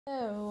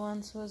There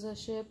once was a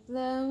ship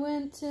that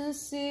went to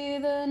sea.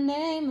 The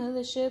name of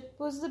the ship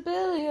was the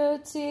Billy O'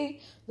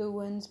 Tea. The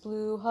winds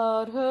blew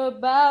hard, her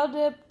bow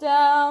dipped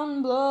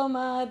down. Blow,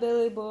 my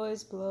Billy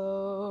boys,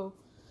 blow.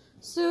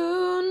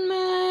 Soon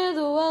may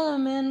the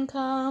wellerman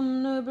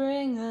come to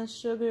bring us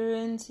sugar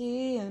and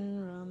tea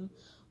and rum.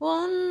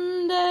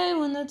 One day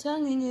when the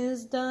tonguing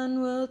is done,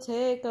 we'll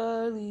take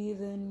our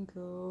leave and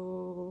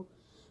go.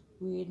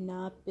 We'd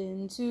not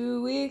been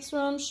 2 weeks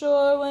from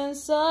shore when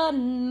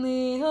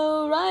suddenly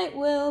a right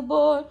whale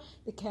bore.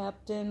 The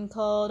captain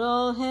called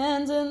all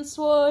hands and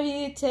swore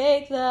he'd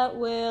take that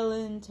whale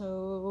in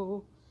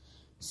tow.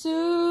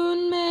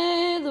 Soon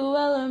may the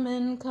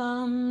wellerman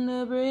come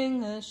to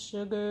bring us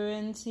sugar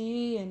and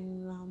tea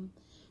and rum.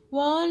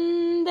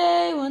 One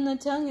day when the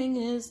tonguing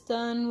is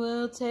done,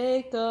 we'll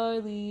take our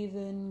leave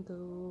and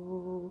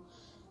go.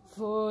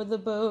 For the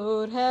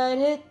boat had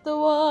hit the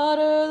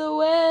water, the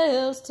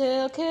whale's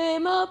tail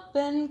came up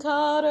and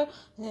caught her.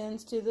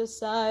 Hands to the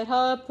side,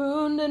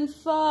 harpooned and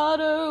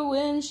fought her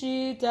when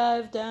she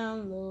dived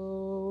down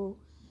low.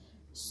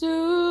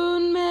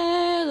 Soon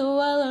may the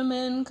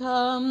wellerman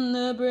come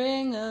to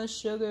bring us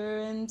sugar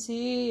and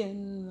tea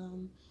and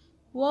rum.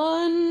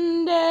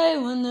 One day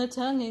when the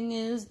tonguing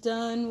is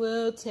done,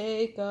 we'll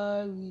take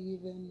our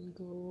leave and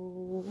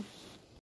go.